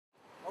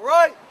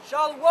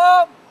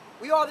Shalom,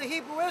 we are the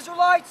Hebrew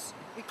Israelites.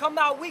 We come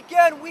out week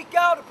in, week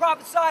out to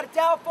prophesy the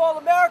downfall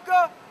of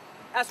America,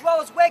 as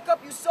well as wake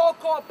up you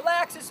so-called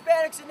blacks,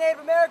 Hispanics, and Native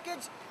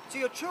Americans to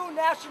your true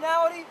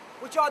nationality,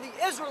 which are the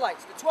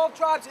Israelites, the 12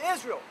 tribes of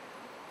Israel.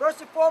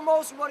 First and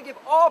foremost, we want to give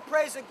all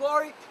praise and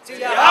glory to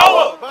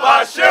Yahweh,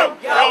 Ba'ashem,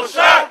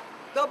 Yahushua.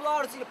 Double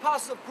honor to the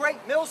apostles of Great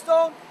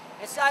Millstone,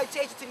 and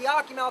salutations to the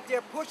Akim out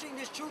there pushing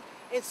this truth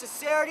in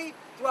sincerity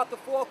throughout the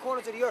four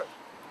corners of the earth.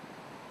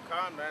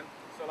 Khan, man.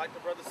 So like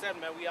the brother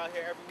said, man, we out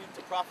here every week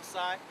to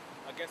prophesy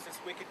against this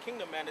wicked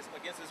kingdom, man,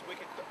 against this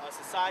wicked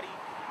society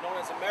known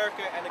as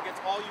America, and against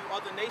all you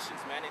other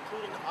nations, man,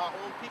 including our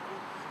own people,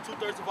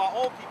 2/3 of our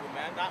own people,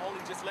 man. Not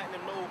only just letting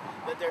them know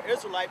that they're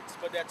Israelites,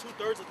 but that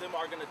 2/3 of them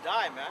are going to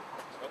die, man,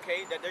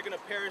 okay? That they're going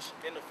to perish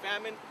in the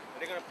famine, and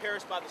they're going to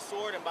perish by the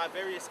sword and by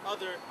various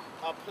other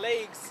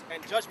plagues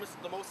and judgments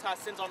that the Most High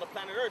sends on the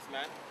planet Earth,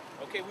 man.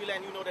 Okay, we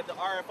letting you know that the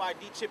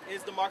RFID chip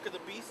is the mark of the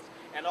beast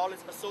and all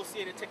its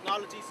associated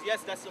technologies.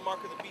 Yes, that's the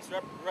mark of the beast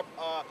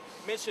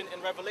mentioned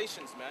in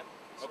Revelations, man.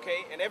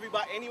 Okay, and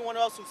anyone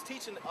else who's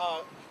teaching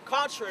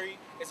contrary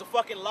is a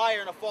fucking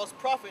liar and a false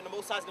prophet, and the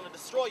Most High is going to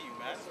destroy you,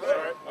 man.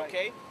 Right.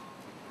 Okay?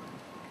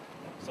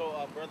 So,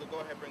 brother, go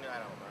ahead, bring that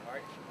out, man. All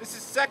right? This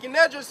is 2nd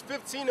Esdras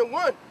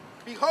 15:1.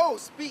 Behold,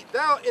 speak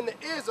thou in the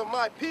ears of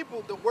my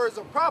people the words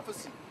of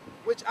prophecy,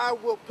 which I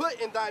will put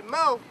in thy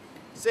mouth,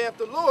 saith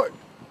the Lord,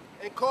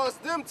 and cause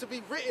them to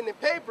be written in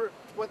paper,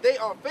 for they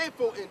are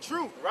faithful and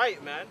true.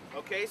 Right, man.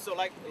 Okay, so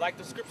like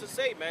the scriptures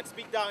say, man,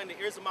 speak thou in the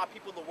ears of my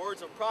people the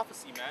words of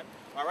prophecy, man.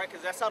 All right,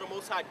 because that's how the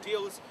Most High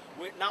deals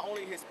with not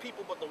only his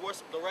people, but the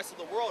rest of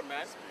the world,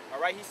 man. All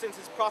right, he sends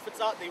his prophets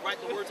out, they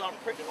write the words on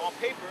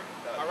paper,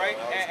 all right,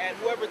 and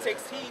whoever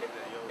takes heed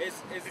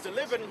is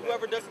delivered, and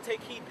whoever doesn't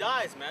take heed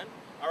dies, man.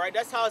 All right,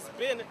 that's how it's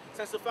been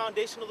since the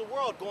foundation of the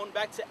world, going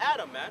back to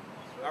Adam, man.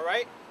 All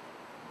right?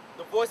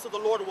 The voice of the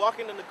Lord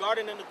walking in the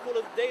garden in the cool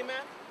of the day,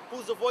 man.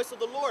 Who's the voice of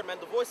the Lord, man?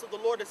 The voice of the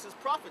Lord is his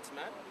prophets,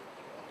 man.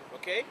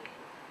 Okay?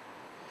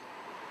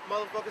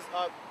 Motherfuckers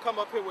come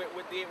up here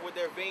with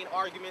their vain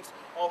arguments.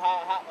 Oh,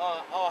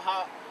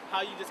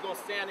 how you just gonna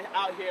stand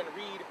out here and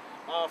read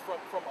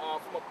from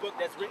a book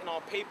that's written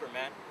on paper,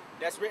 man?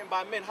 That's written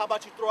by men. How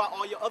about you throw out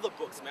all your other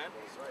books, man?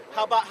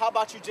 How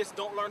about you just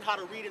don't learn how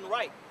to read and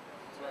write?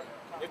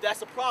 If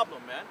that's a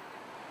problem, man.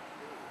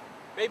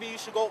 Maybe you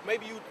should go,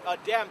 maybe you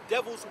damn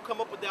devils who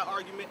come up with that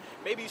argument,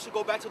 maybe you should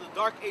go back to the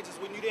dark ages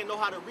when you didn't know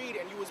how to read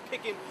and you was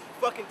picking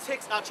fucking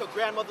ticks out your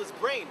grandmother's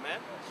brain, man.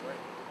 That's right.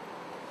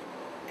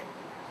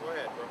 Go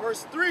ahead, bro.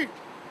 Verse 3,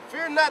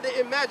 fear not the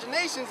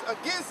imaginations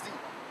against thee,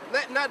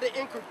 let not the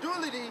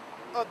incredulity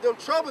of them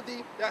trouble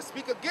thee that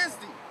speak against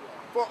thee.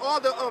 For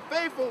all the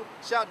unfaithful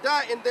shall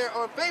die in their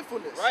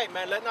unfaithfulness. Right,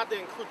 man, let not the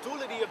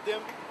incredulity of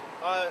them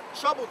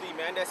trouble thee,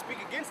 man, that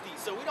speak against thee.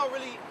 So we don't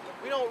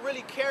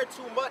really care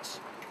too much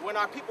when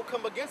our people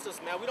come against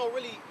us, man. We don't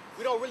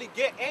really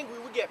get angry.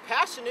 We get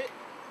passionate,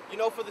 you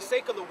know, for the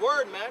sake of the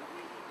word, man.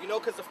 You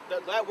know, because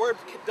that word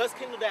does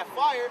kindle that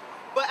fire.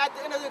 But at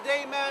the end of the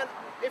day, man,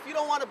 if you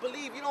don't want to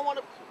believe,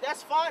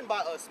 that's fine by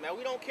us, man.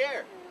 We don't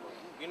care,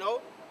 you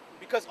know,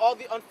 because all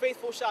the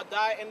unfaithful shall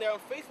die in their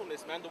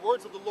unfaithfulness, man. The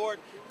words of the Lord,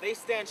 they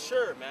stand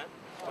sure, man.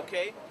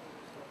 Okay,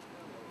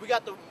 we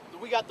got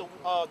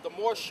the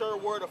more sure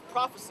word of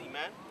prophecy,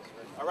 man.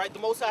 All right, the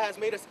Most High has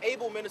made us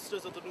able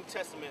ministers of the New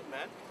Testament,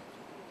 man.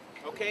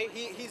 Okay,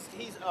 he's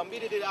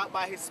meted it out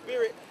by his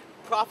spirit,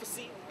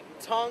 prophecy,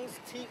 tongues,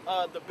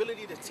 the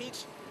ability to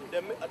teach,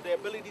 the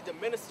ability to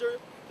minister,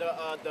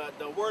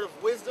 the word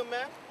of wisdom,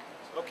 man.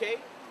 Okay,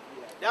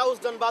 that was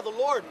done by the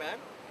Lord, man.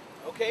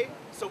 Okay,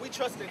 so we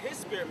trust in his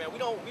spirit, man. We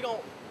don't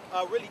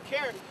really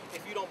care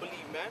if you don't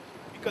believe, man,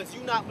 because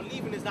you not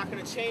believing is not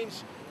going to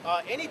change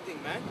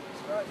anything, man.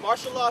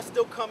 Martial law is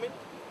still coming.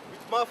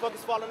 Motherfuckers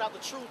falling out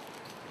the truth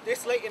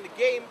this late in the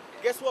game.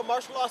 Guess what?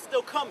 Martial law is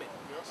still coming.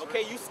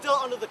 Okay, you still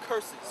under the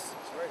curses.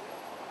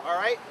 All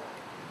right,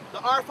 the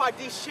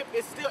RFID chip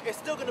is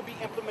still going to be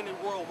implemented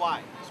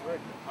worldwide.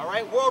 All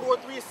right, World War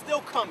III is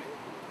still coming.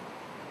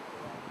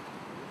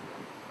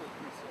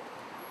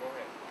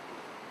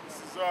 This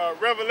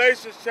is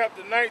Revelation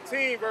chapter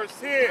 19, verse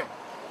 10.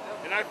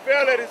 And I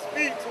fell at his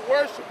feet to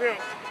worship him.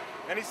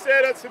 And he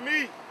said unto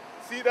me,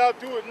 see thou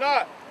do it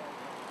not.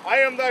 I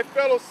am thy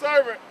fellow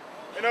servant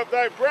and of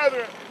thy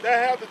brethren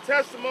that have the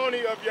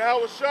testimony of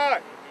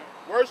Yahushua.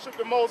 Worship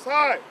the Most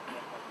High.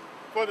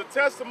 For the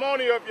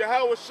testimony of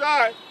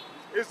Yahushua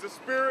is the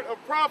spirit of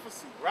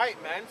prophecy.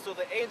 Right, man. So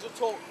the angel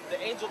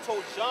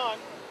told John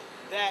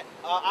that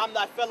I'm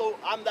thy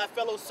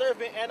fellow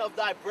servant and of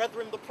thy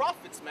brethren the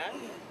prophets, man.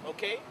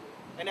 Okay?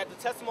 And that the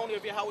testimony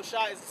of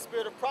Yahushua is the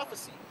spirit of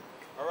prophecy.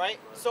 All right?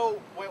 So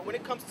when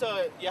it comes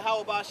to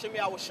Yahweh Ba'ashem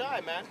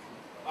Yahushua, man,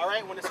 all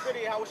right, when the spirit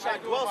of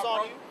Yahushua dwells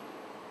on you.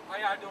 How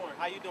y'all doing?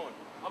 How you doing?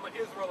 I'm an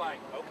Israelite.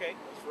 Okay.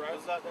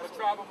 That's right. I'm a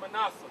tribe of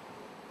Manasseh.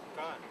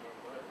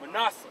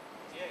 Manasseh.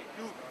 Yeah.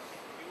 You.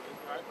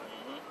 Right.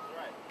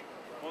 Right.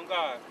 One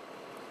God.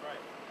 That's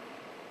right.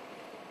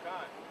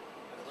 God.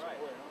 That's right.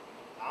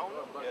 I don't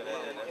know.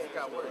 It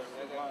got worse.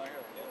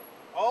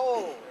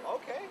 Oh,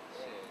 okay.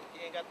 Shit.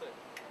 He ain't got the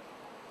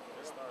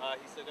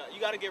He said, you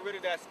got to get rid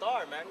of that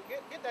star, man.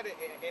 Get that in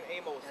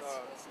Amos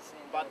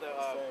about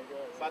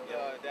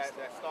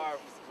that star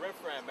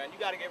Remphan, man. You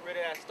got to get rid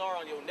of that star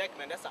on your neck,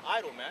 man. That's an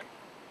idol, man.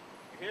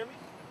 You hear me?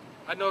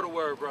 I know the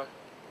word, bro.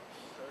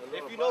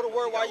 If you know the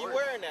word, why you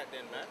wearing that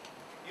then, man?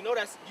 You know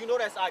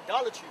that's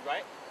idolatry,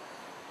 right?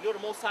 You know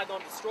the Most High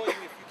gonna destroy you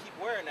if you keep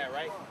wearing that,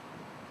 right?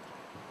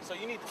 So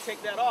you need to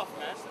take that off,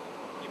 man.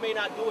 You may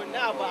not do it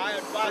now, but I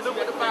advise you. Look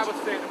what the Bible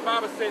said. The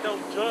Bible said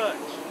don't judge.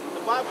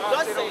 The Bible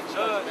does say don't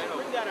judge, man. man.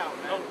 Bring that out,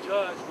 man. Don't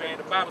judge, man.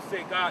 The Bible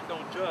said God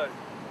don't judge.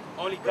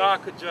 Only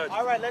God could judge.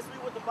 All right, let's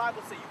read what the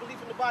Bible says. You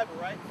believe in the Bible,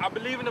 right? I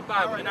believe in the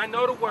Bible, and I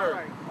know the word. All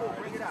right, cool.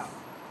 Bring it out.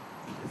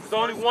 There's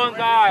only one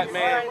God,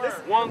 man. All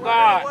right, One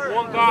God.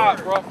 One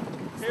God, bro.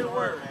 Hear the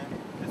word, man.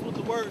 This is what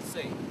the words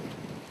say.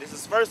 This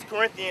is 1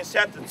 Corinthians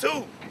chapter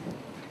 2,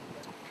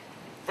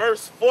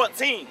 verse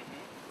 14.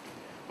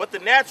 But the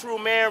natural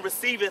man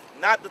receiveth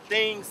not the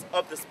things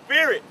of the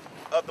Spirit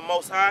of the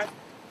Most High,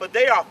 for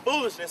they are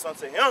foolishness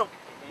unto him.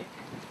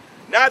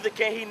 Neither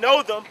can he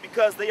know them,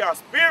 because they are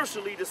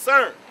spiritually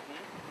discerned.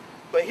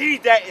 But he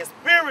that is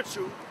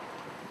spiritual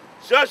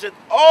judgeth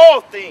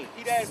all things.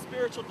 He that is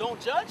spiritual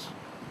don't judge.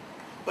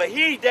 But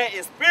he that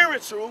is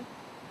spiritual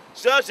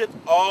judgeth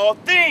all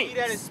things. He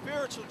that is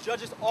spiritual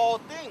judges all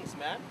things,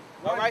 man.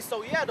 All right,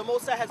 so yeah, the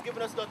Most High has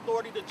given us the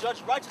authority to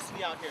judge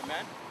righteously out here,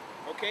 man.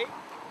 Okay?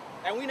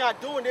 And we're not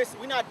doing this,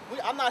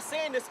 I'm not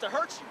saying this to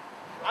hurt you.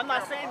 I'm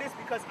not saying this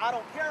because I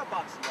don't care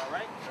about you, all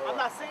right? I'm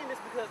not saying this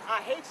because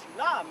I hate you.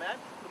 Nah, man.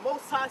 The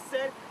Most High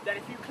said that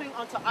if you cling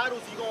unto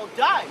idols, you're going to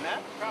die,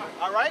 man.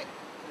 All right?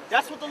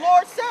 That's what the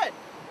Lord said.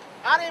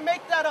 I didn't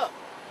make that up.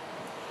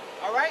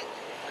 All right?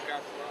 I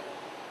got you, bro.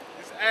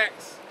 It's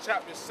Acts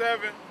chapter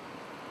 7.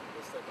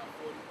 What's that, about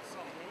 40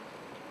 something?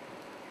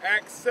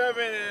 Acts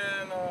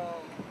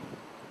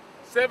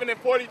 7 and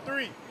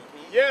 43.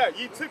 Yeah,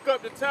 ye took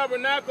up the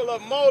tabernacle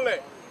of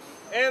Molech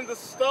and the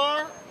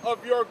star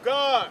of your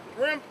god,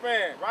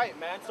 Remphan. Right,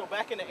 man. So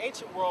back in the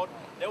ancient world,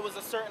 there was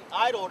a certain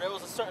idol, there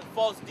was a certain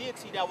false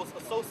deity that was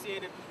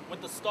associated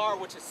with the star,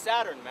 which is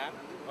Saturn, man.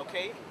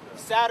 Okay?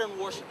 Saturn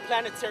worship,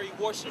 planetary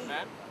worship,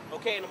 man.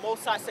 Okay, and the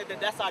Most High said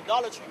that that's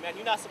idolatry, man.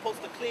 You're not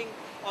supposed to cling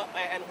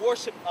and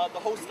worship the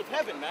host of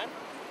heaven, man.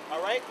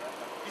 All right?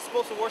 You're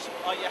supposed to worship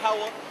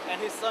Yahweh and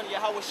his son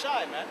Yahweh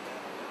Shai, man.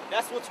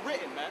 That's what's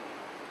written, man.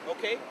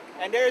 Okay?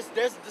 And there's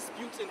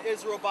disputes in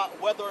Israel about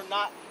whether or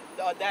not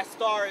that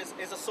star is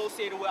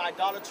associated with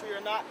idolatry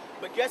or not.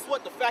 But guess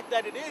what? The fact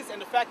that it is,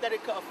 and the fact that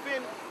it could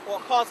offend or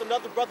cause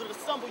another brother to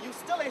stumble, you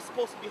still ain't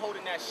supposed to be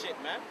holding that shit,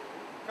 man.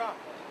 Come.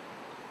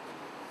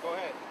 Go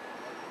ahead.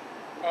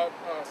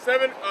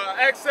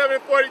 Acts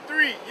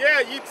 7:43. Yeah,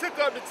 ye took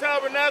up the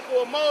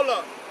tabernacle of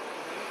Moloch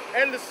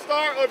and the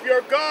star of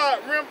your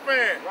god,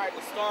 Remphan. Right,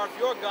 the star of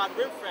your god,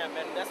 Remphan,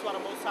 man. That's why the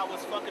Most High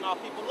was fucking our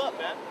people up,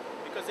 man.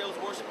 Because they was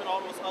worshiping all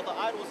those other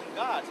idols and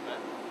gods,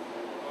 man.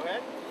 Go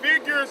ahead.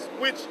 Figures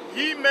which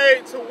ye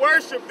made to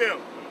worship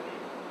them.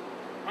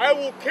 I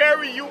will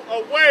carry you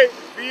away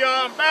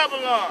beyond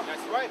Babylon.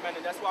 That's right, man,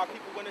 and that's why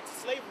people went into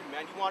slavery,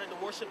 man. You wanted to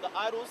worship the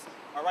idols,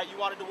 all right? You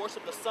wanted to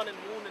worship the sun and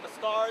moon and the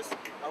stars,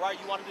 all right?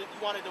 You wanted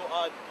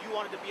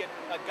to be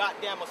a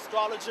goddamn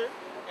astrologer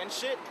and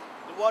shit.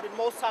 The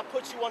Most High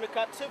put you under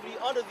captivity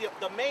under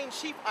the main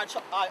chief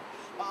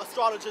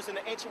astrologers in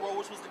the ancient world,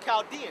 which was the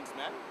Chaldeans,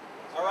 man.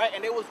 All right,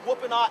 and they was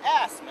whooping our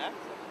ass, man.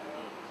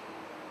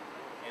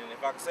 And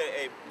if I could say,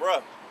 hey,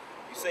 bruh,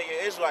 you say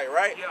you're Israelite,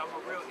 right? Yeah, I'm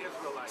a real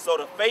Israelite. So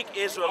the fake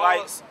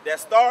Israelites, that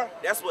star,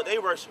 that's what they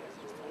worship.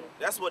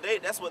 That's what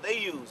they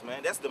use,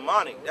 man. That's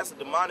demonic. That's a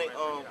demonic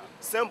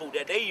symbol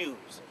that they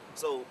use.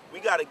 So we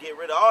gotta get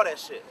rid of all that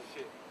shit.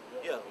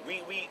 Yeah,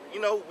 we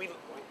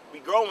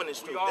growing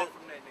this truth. We all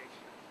from that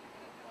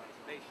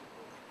nation.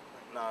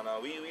 No,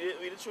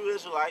 we the true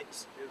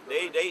Israelites.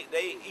 They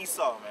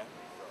Esau, man.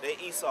 They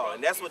Esau,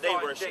 and that's what they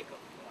worship.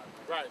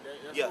 Right,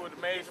 that's what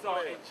the main Esau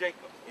and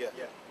Jacob. Yeah,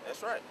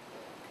 that's right.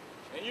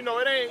 And you know,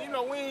 it ain't,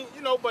 we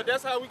ain't, but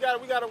that's how we gotta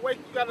wait.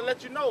 We gotta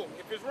let you know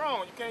if it's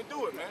wrong. You can't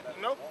do it, man.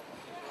 You know.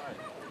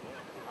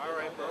 All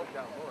right, bro.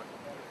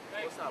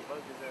 What's up, bro?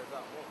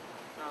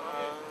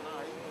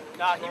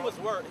 Nah, he was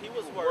worse. He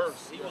was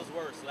worse. He was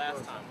worse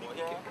last time, boy.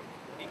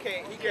 He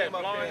came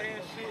up blonde there. hair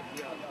and shit.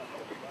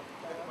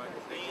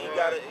 He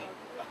got it,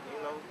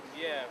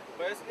 Yeah,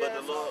 but it's but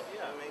the Lord,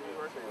 may be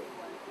working with him.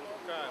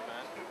 God,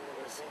 man.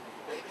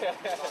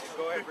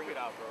 Go ahead, bring it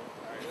out, bro.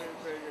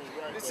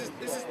 This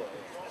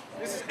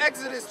is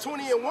Exodus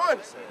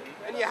 20:1.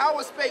 And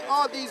Yahweh spake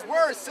all these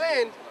words,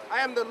 saying, I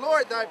am the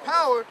Lord thy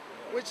power,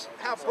 which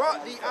have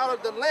brought thee out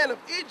of the land of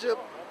Egypt,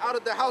 out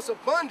of the house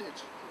of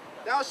bondage.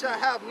 Thou shalt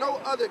have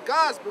no other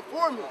gods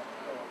before me.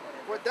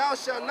 For thou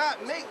shalt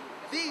not make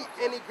thee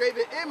any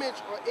graven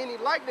image or any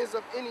likeness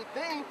of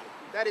anything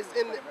that is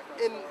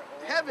in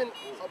heaven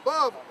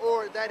above,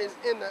 or that is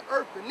in the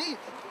earth beneath,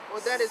 or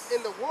that is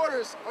in the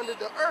waters under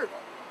the earth.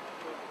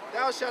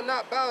 Thou shalt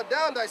not bow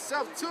down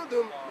thyself to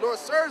them, nor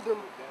serve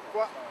them,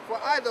 for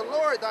I, the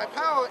Lord, thy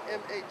power,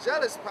 am a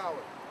jealous power.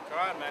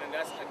 God, man, and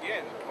that's,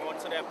 again, going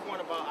to that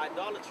point about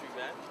idolatry,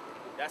 man.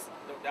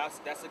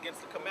 that's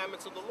against the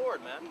commandments of the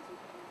Lord, man.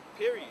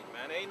 Period,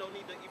 man. There ain't no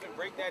need to even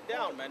break that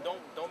down, man.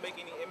 Don't make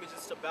any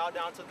images to bow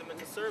down to them and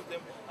to serve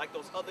them like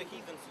those other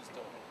heathens was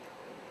doing.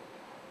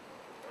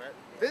 Right?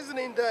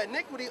 Visiting the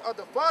iniquity of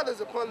the fathers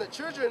upon the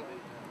children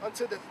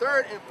unto the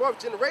third and fourth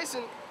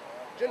generation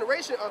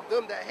of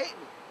them that hate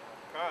me.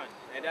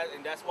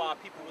 And that's why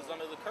people was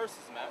under the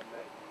curses, man.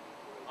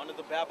 Under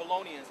the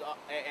Babylonians,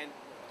 and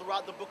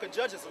throughout the book of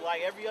Judges,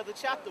 like every other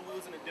chapter, we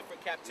was in a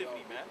different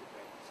captivity, man.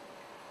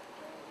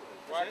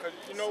 Right? Because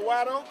you know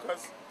why though?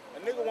 Because a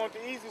nigga want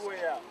the easy way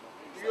out.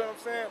 You know what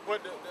I'm saying?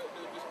 But the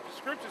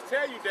scriptures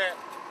tell you that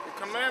the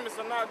commandments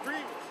are not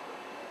grievous.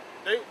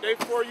 They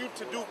for you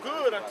to do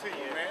good unto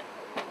you, man.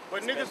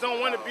 But niggas don't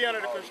want to be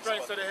under the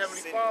constraints of the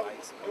Heavenly Father.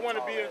 They want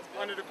to be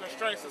under the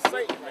constraints of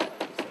Satan, man.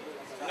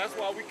 And that's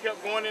why we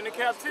kept going into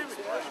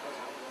captivity.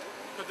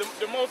 Because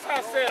the Most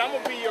High said, I'm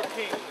going to be your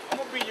king. I'm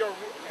going to be your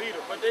leader.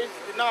 But they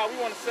said, nah, we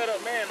want to set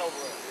up man over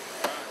us.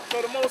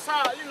 So the Most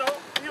High, you know,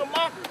 he a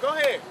mocker. Go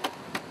ahead.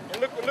 And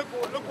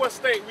look what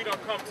state we done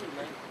come to,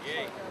 man.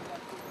 Yeah.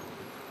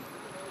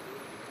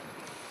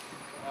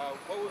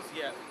 What was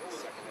that?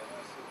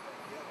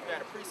 You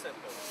had a precept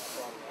though.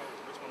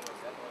 Which one was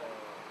that?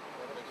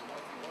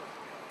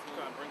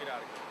 Come on, bring it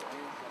out again.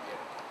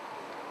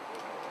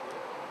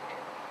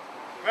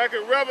 Back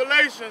in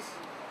Revelations,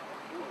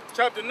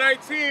 chapter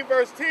 19,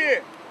 verse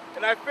 10.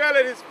 And I fell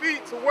at his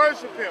feet to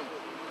worship him.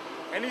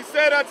 And he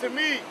said unto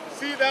me,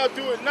 see thou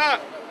do it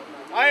not.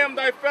 I am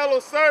thy fellow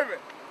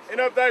servant, and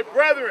of thy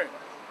brethren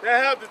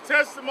that have the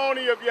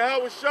testimony of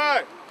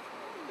Yahushua.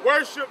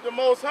 Worship the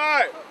Most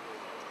High.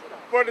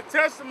 For the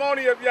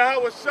testimony of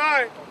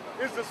Yahushua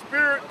is the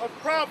spirit of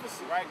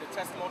prophecy. Right, the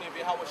testimony of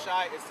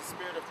Yahushua is the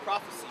spirit of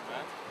prophecy,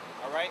 man.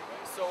 All right?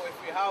 So if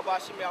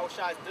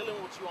Yahushua is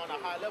dealing with you on a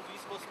high level,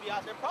 you're supposed to be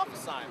out there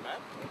prophesying,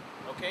 man.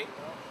 Okay?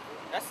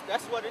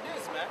 That's what it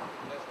is, man.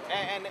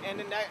 And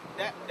then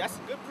that's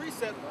a good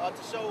precept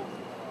to show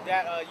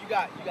that you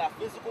got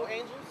physical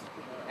angels,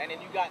 and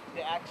then you got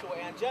the actual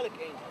angelic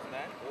angels,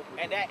 man.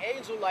 And that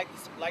angel, like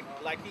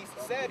he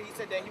said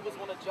that he was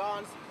one of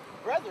John's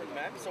brethren,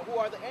 man. So who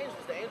are the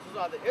angels? The angels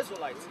are the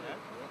Israelites, man.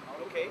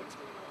 Okay?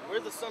 We're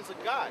the sons of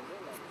God.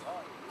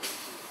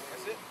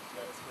 That's it.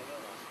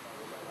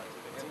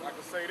 I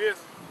can say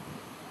this,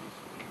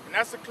 and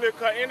that's a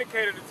clear-cut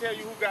indicator to tell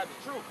you who got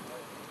the truth.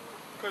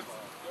 Because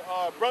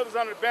brothers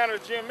under the banner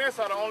of GMS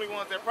are the only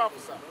ones that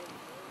prophesy.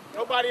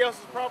 Nobody else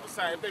is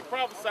prophesying. If they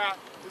prophesy,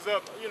 it's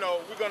up, you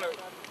know, we're going to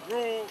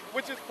rule,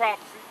 which is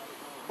prophecy.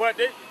 But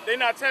they're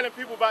not telling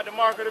people about the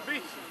mark of the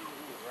beast.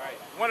 Right.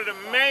 One of the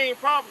main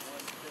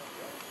prophecies,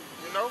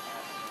 you know.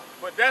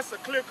 But that's a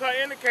clear-cut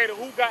indicator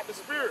who got the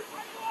spirit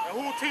and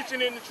who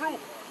teaching in the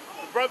truth.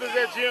 The brothers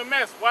at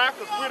GMS. Why?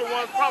 Because we're the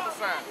ones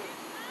prophesying.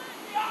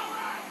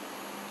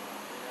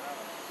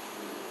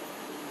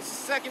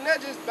 Second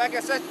Esdras, back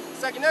at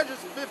Second Esdras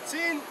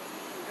 15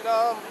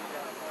 and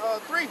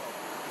 3.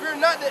 Fear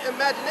not the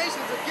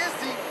imaginations against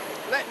thee,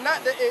 let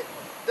not the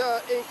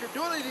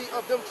incredulity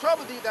of them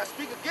trouble thee that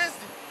speak against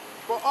thee.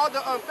 For all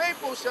the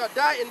unfaithful shall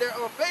die in their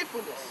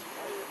unfaithfulness.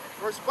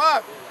 Verse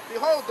 5.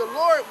 Behold, the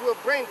Lord will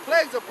bring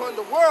plagues upon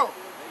the world,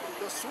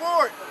 the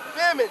sword,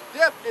 famine,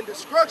 death, and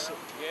destruction.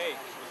 Yay.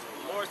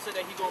 The Lord said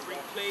that He's going to bring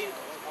plague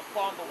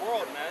upon the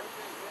world, man.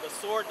 The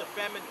sword, the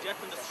famine,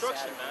 death, and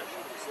destruction, man.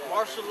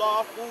 Martial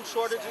law, food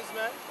shortages,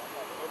 man.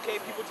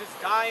 Okay, people just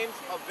dying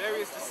of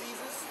various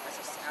diseases.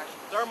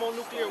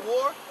 Thermonuclear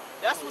war.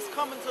 That's what's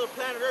coming to the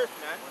planet Earth,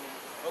 man.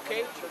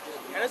 Okay?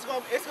 And it's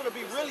gonna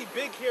be really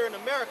big here in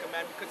America,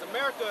 man, because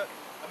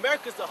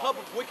America's the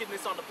hub of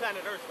wickedness on the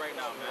planet Earth right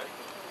now, man.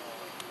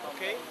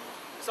 Okay?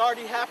 It's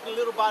already happening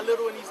little by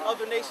little in these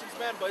other nations,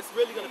 man, but it's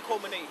really gonna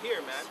culminate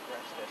here, man.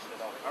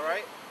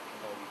 Alright?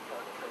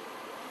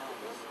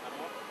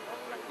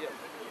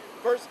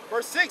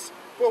 Verse 6,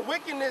 for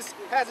wickedness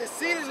has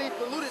exceedingly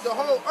polluted the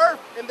whole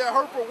earth, and their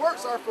hurtful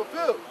works are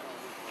fulfilled.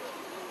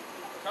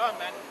 God,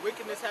 man,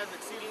 wickedness has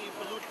exceedingly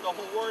polluted the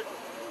whole earth,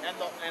 and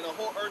the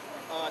whole earth,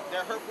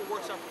 their hurtful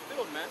works are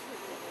fulfilled, man.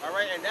 All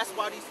right, and that's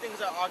why these things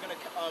are going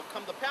to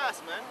come to pass,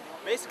 man.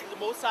 Basically, the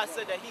Most High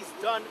said that He's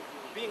done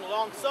being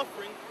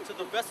long-suffering to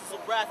the vessels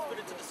of wrath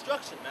fitted to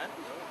destruction, man.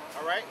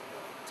 All right,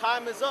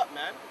 time is up,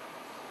 man.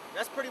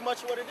 That's pretty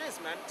much what it is,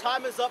 man.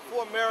 Time is up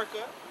for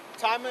America.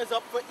 Time is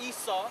up for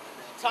Esau.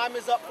 Time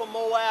is up for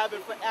Moab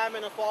and for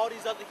Ammon and for all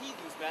these other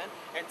heathens, man.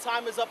 And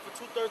time is up for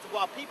 2/3 of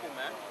our people,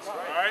 man. All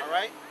right. All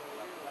right.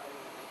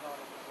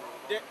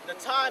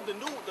 The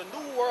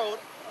new world,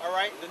 all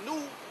right.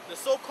 The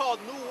so-called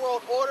new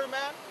world order,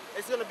 man.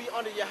 It's gonna be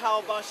under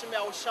Yahweh Bashem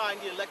Yahushua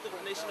and the elected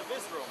nation of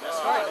Israel, man. That's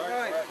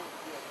right.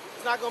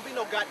 It's not gonna be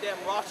no goddamn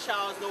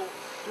Rothschilds, no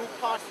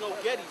DuPonts, no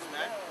Gettys,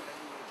 man.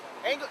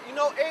 Ain't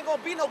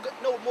gonna be no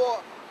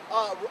more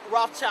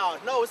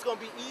Rothschild. No, it's gonna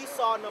be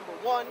Esau number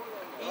 1,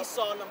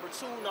 Esau number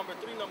 2, number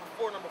 3, number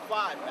 4, number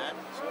 5, man.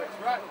 That's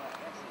right.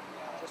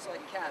 Just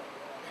like cat.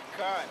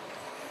 God.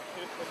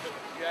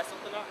 You have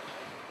something up?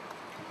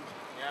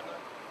 You have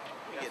nothing?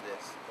 Let me get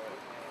this.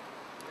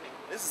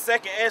 This is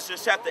 2nd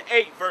Esdras chapter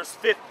 8, verse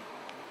 50.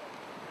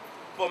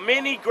 For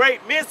many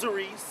great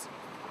miseries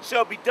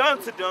shall be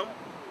done to them,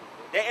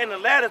 that in the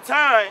latter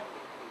time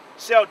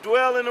shall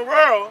dwell in the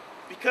world,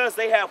 because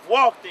they have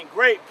walked in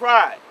great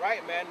pride.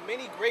 Right, man.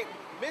 Many great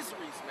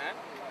miseries, man.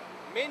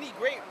 Many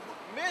great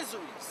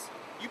miseries.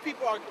 You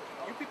people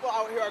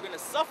out here are gonna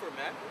suffer,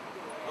 man.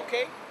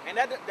 Okay, and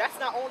that's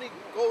not only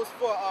goes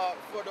for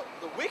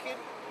the wicked,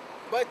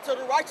 but to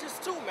the righteous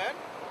too, man.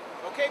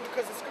 Okay,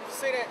 because the scriptures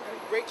say that in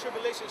great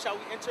tribulation shall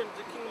we enter into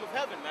the kingdom of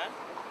heaven, man.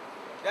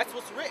 That's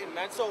what's written,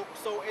 man. So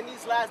in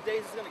these last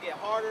days, it's gonna get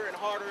harder and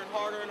harder and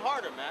harder and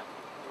harder, man.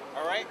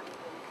 All right,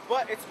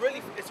 but it's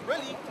really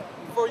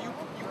for you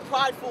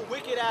prideful,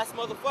 wicked ass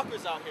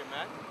motherfuckers out here,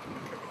 man,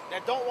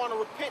 that don't want to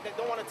repent, that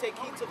don't want to take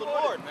heed to the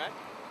Lord, man.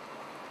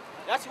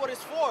 That's what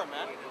it's for,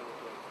 man.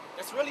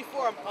 It's really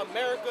for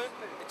America.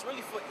 It's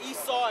really for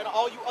Esau and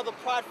all you other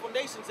prideful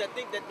nations that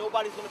think that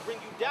nobody's gonna bring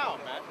you down,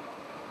 man.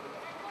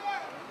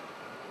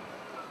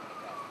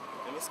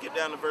 Let me skip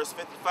down to verse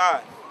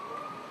 55.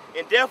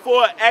 And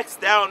therefore ask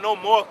thou no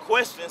more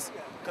questions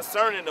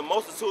concerning the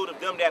multitude of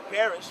them that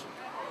perish.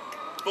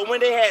 For when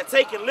they had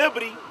taken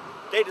liberty,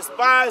 they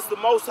despised the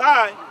Most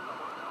High,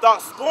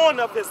 thought scorn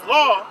of his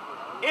law,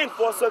 and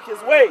forsook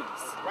his ways.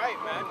 Right,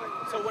 man.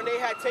 So when they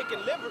had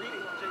taken liberty,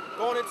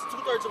 going into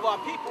 2/3 of our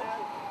people,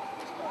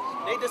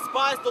 they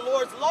despised the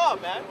Lord's law,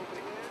 man,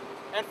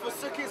 and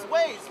forsook his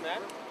ways,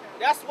 man.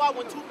 That's why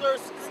when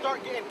 2/3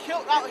 start getting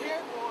killed out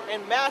here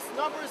in mass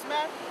numbers,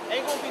 man,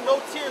 ain't gonna be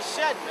no tears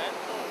shed, man.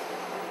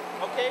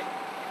 Okay?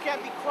 You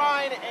can't be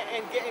crying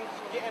and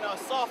getting a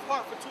soft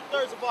heart for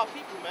 2/3 of our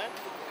people, man,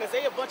 because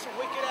they a bunch of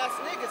wicked ass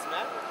niggas,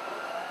 man.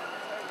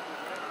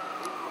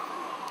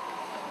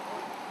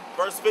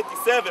 Verse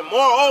 57,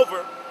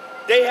 moreover,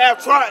 they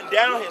have trodden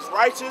down his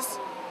righteous.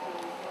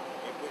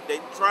 They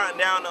trodden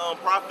down the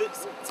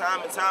prophets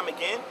time and time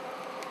again.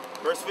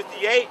 Verse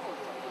 58,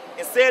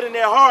 and said in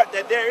their heart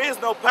that there is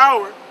no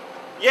power,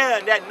 yeah,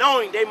 and that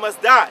knowing they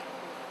must die.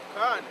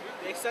 God,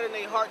 they said in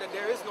their heart that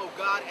there is no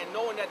God, and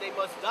knowing that they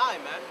must die,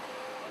 man.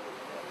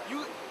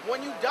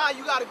 When you die,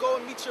 you gotta go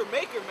and meet your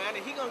maker, man,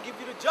 and he gonna give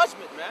you the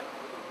judgment, man.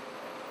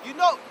 You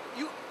know,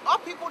 our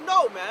people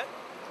know, man.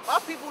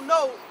 Our people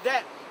know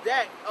that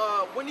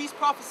when these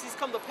prophecies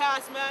come to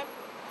pass, man,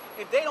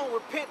 if they don't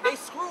repent, they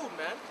screwed,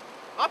 man.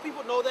 Our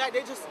people know that.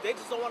 They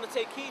just don't want to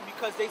take heed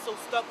because they so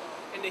stuck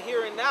in the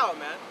here and now,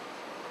 man.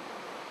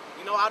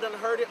 You know, I done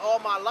heard it all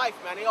my life,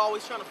 man. They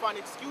always trying to find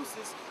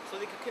excuses so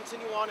they can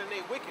continue on in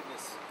their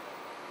wickedness.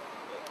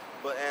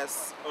 But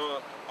as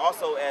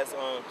also as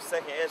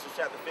 2nd Ezra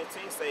chapter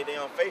 15 say, they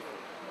unfaithful,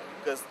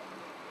 because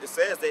it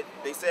says that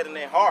they said in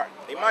their heart.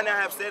 They might not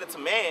have said it to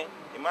man.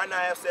 They might not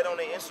have said it on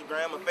their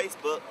Instagram or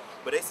Facebook,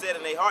 but they said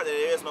in their heart that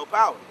there is no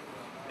power.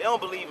 They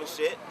don't believe in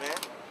shit, man.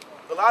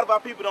 A lot of our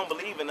people don't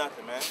believe in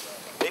nothing, man.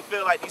 They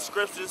feel like these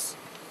scriptures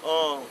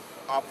are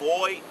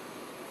void.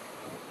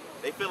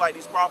 They feel like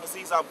these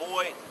prophecies are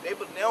void. They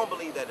don't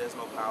believe that there's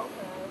no power.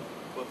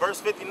 But verse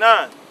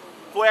 59,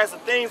 for as the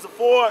things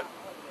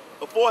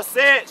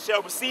aforesaid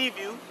shall receive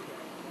you,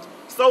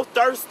 so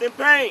thirst and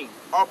pain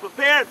are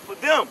prepared for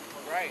them.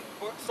 Right.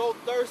 So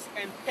thirst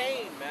and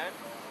pain, man.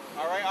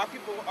 All right. Our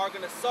people are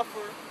gonna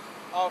suffer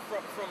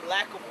from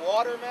lack of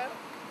water, man.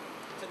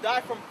 To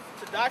die from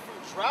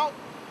drought,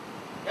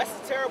 that's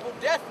a terrible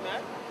death,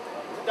 man.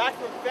 To die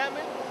from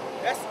famine,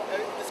 that's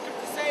the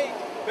scriptures say,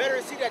 better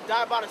is he that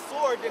die by the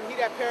sword than he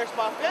that perish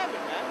by famine,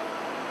 man.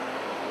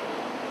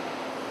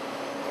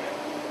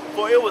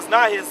 For it was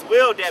not his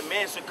will that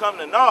man should come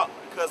to naught,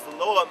 because the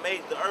Lord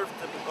made the earth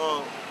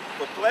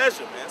for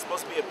pleasure, man. It's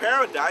supposed to be a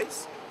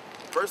paradise.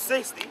 Verse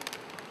 60.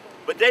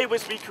 But they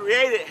which be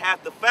created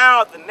have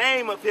defiled the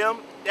name of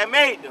him that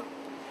made them.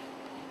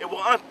 It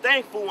were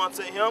unthankful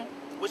unto him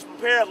which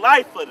prepared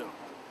life for them.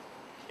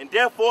 And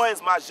therefore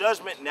is my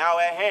judgment now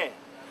at hand.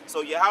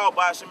 So Yahweh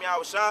Ba'ashem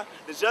Yahushua,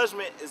 the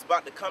judgment is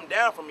about to come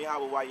down from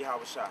Yahweh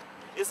Yahushua.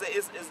 It's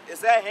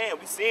at hand.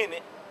 We seeing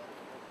it.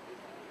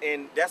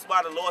 And that's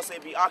why the Lord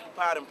said be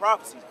occupied in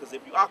prophecies. Because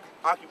if you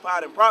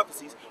occupied in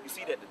prophecies, you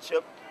see that the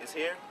chip is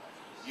here.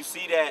 You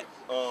see that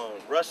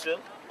Russia,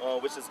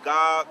 which is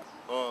Gog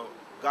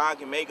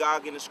and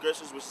Magog in the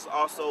scriptures, which is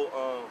also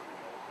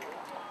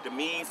the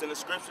Medes in the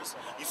scriptures.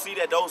 You see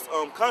that those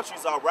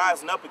countries are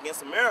rising up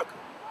against America.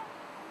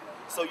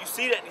 So you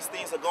see that these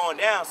things are going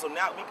down. So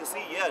now we can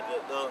see, yeah,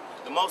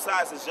 the Most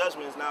High's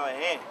judgment is now at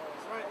hand.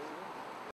 That's right.